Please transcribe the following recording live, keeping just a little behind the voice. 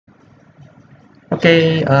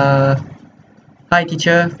Okay, hi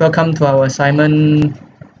teacher, welcome to our assignment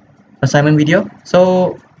video.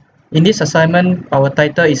 So in this assignment, our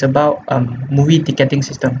title is about movie ticketing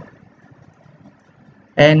system.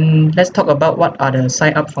 And let's talk about what are the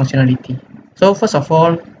sign up functionality. So first of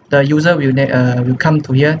all, the user will come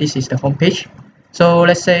to here. This is the home page. So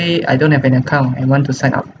let's say I don't have an account and want to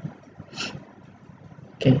sign up.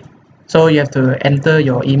 Okay, so you have to enter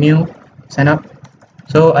your email, sign up.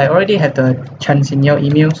 So I already have the Chan Xin Yao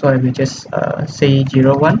email, so I will just say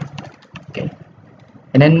 01. Okay,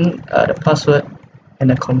 and then the password and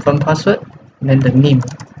the confirm password, and then the name.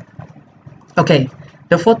 Okay,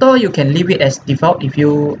 the photo you can leave it as default if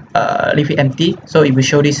you leave it empty, so it will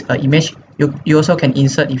show this image. You also can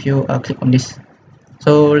insert if you click on this.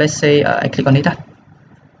 So let's say I click on it.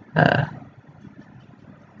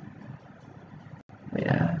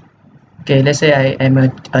 Okay, let's say I am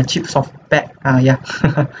a cheap soft bag. Yeah.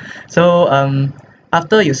 So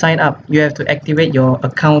after you sign up, you have to activate your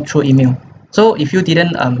account through email. So if you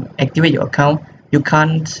didn't activate your account, you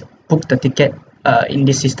can't book the ticket in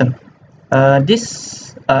this system. I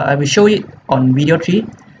will show it on video 3.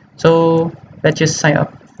 So let's just sign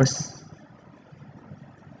up first.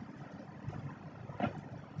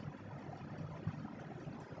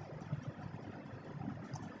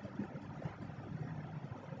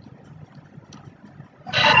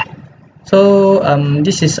 So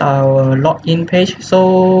this is our login page.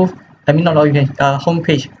 So I mean not login page, home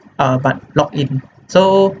page, but login.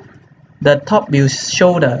 So the top will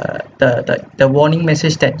show the warning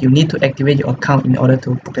message that you need to activate your account in order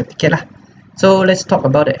to book the ticket lah. So let's talk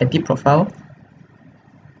about the edit profile.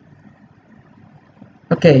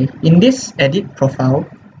 Okay, in this edit profile,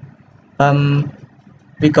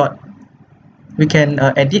 we can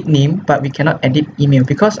edit name, but we cannot edit email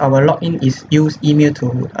because our login is use email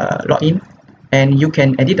to login. And you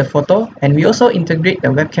can edit the photo, and we also integrate the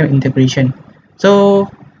webcam integration. So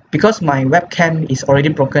because my webcam is already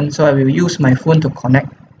broken, so I will use my phone to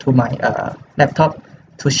connect to my laptop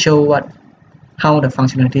to show how the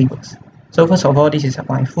functionality works. So first of all, this is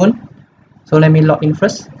my phone. So let me log in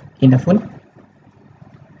first in the phone.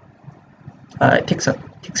 It takes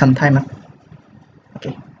some time.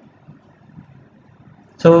 Okay.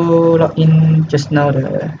 So log in just now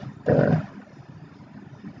the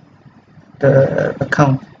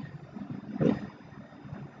account.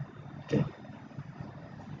 Okay.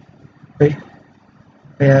 Wait.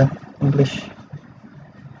 Yeah, English.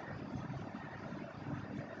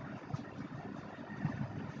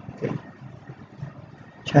 Okay.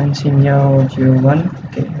 Chan Xin Yao 01.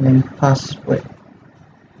 Okay, and then password.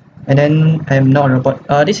 And then I'm not a robot.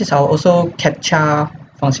 This is our also CAPTCHA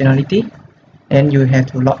functionality, and you have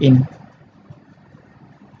to log in.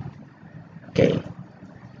 Okay.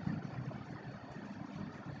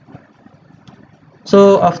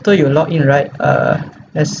 So after you log in, right?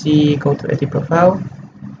 Let's see. Go to edit profile.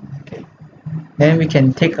 Okay. Then we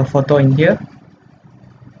can take a photo in here.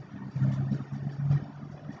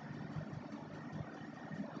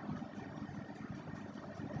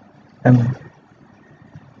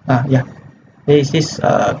 Yeah. There is this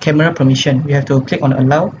camera permission. You have to click on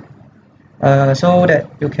allow, so that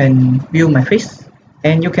you can view my face,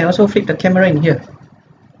 and you can also flip the camera in here,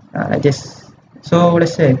 like this. So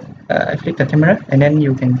let's say I flip the camera, and then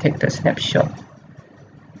you can take the snapshot,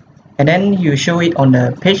 and then you show it on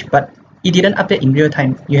the page, but it didn't update in real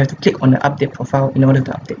time. You have to click on the update profile in order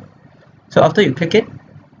to update. So after you click it,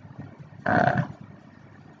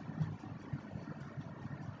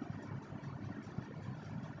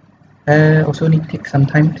 also need to take some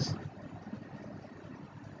time.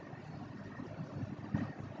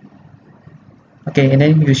 Okay, and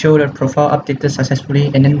then you show the profile updated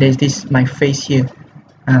successfully, and then there's this my face here.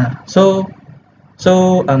 So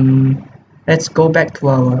let's go back to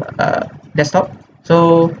our desktop.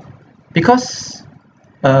 So because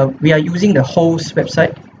we are using the host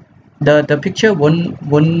website, the picture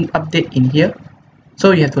won't update in here,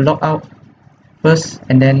 so you have to log out first,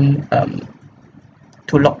 and then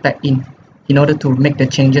to log back in order to make the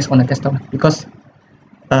changes on the desktop, because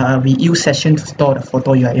we use session to store the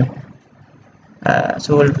photo URL.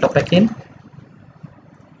 So log back in,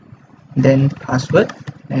 then password,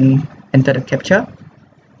 and enter the captcha.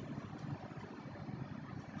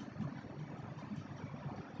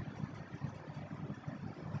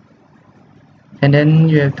 And then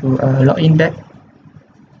you have to log in back.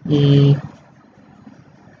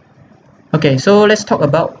 Okay, so let's talk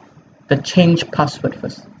about the change password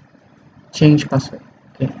first. Change password.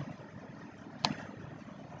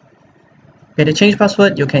 Okay, the change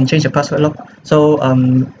password, you can change the password lock. So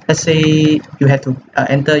let's say you have to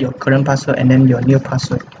enter your current password and then your new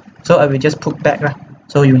password. So I will just put back lah,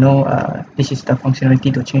 so you know this is the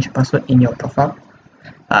functionality to change password in your profile.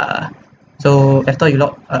 So after you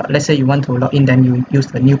let's say you want to log in, then you use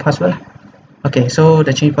the new password. Okay, so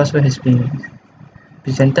the change password has been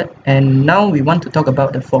presented, and now we want to talk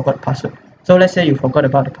about the forgot password. So let's say you forgot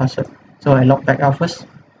about the password, so I log back out first.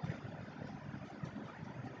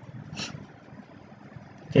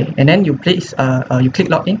 Okay, and then you click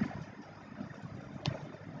login,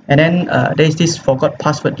 and then there is this forgot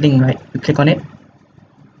password link, right? You click on it,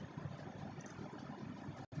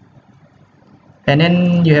 and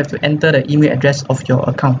then you have to enter the email address of your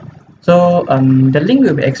account. So the link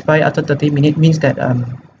will be expired after 30 minutes, means that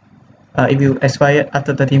it will expire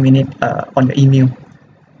after 30 minutes on the email,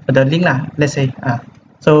 the link lah, let's say.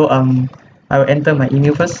 So I will enter my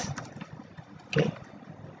email first.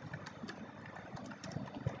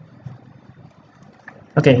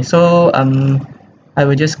 Okay, so I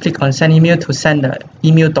will just click on send email to send the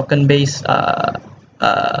email token base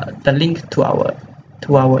the link to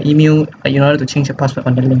our email in order to change the password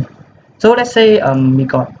on the link. So let's say we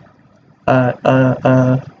got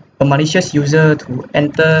a malicious user to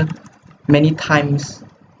enter many times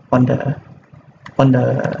on a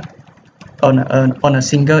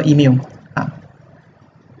single email.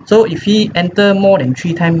 So if he enter more than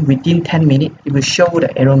 3 times within 10 minutes, it will show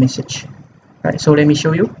the error message. Right, so let me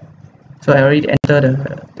show you. So I already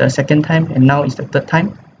entered the second time, and now it's the third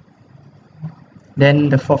time, then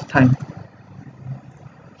the fourth time.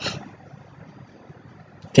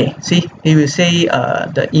 Okay, see, it will say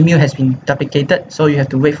the email has been duplicated, so you have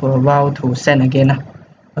to wait for a while to send again.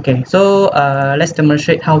 Okay, so let's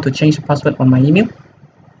demonstrate how to change the password on my email.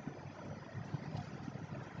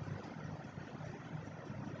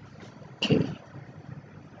 Okay,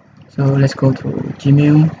 so let's go to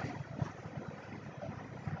Gmail.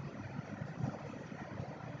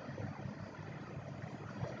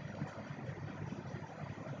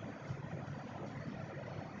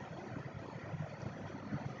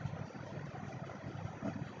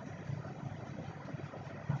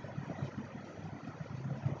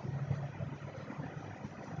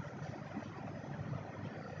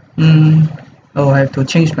 Oh, I have to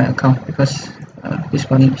change my account because this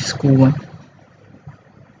one is school one.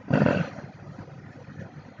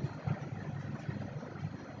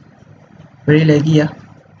 Very laggy.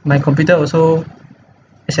 My computer also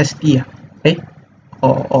SSD.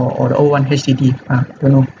 Or the old one HDD.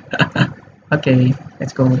 Don't know. Okay,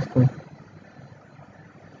 let's go.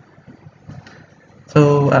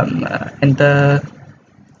 So enter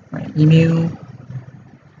my email.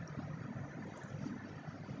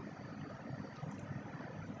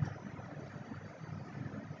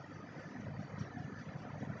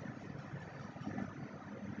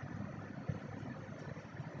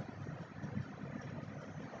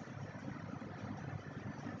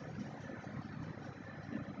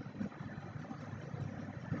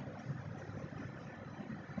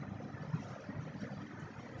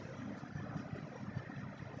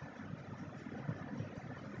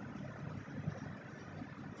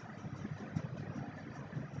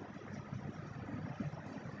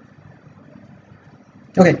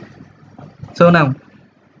 Okay, so now,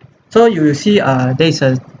 so you will see there is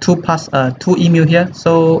a two email here.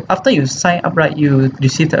 So after you sign up, right, you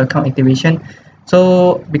receive the account activation.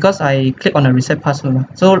 So because I click on the reset password,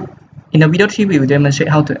 so in the video 3 we will demonstrate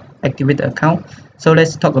how to activate the account. So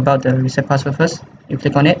let's talk about the reset password first. You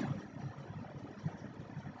click on it.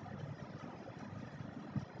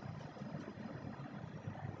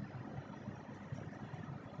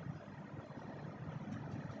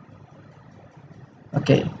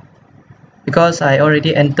 Okay, because I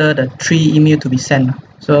already entered the 3 email to be sent,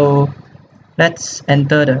 so let's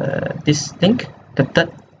enter this link, the third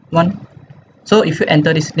one. So if you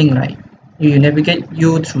enter this link, right, you navigate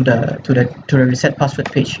you through the reset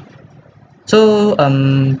password page. So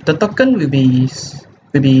the token will be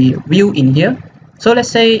viewed in here. So let's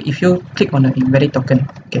say if you click on the invalid token,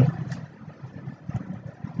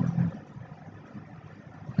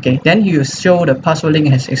 okay, then you show the password link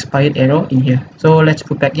has expired error in here. So let's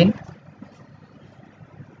put back in.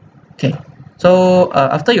 Okay, so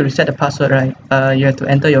after you reset the password, right, you have to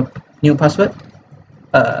enter your new password.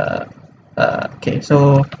 Okay,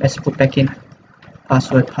 so let's put back in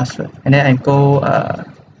password, and then I go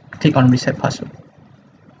click on reset password.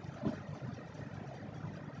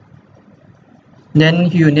 Then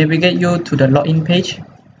you navigate you to the login page,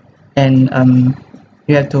 and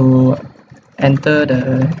you have to enter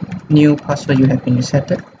the new password you have been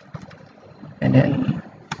resetted, and then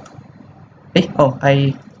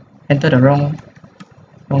I entered the wrong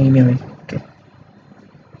email. Okay,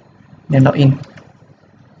 then log in.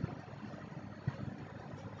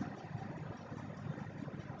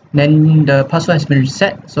 then the password has been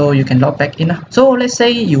reset, so you can log back in. So let's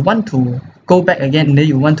say you want to go back again and then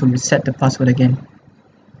you want to reset the password again.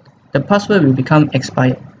 The password will become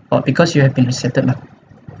expired, or because you have been resetted now.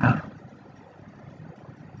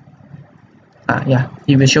 Yeah,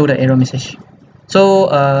 it will show the error message.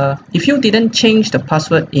 So if you didn't change the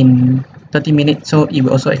password in 30 minutes, so it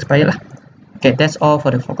will also expire. Okay, that's all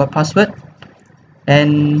for the forgot password.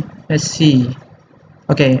 And let's see.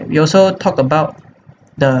 Okay, we also talk about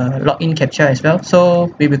the login captcha as well.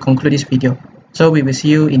 So we will conclude this video. So we will see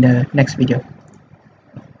you in the next video.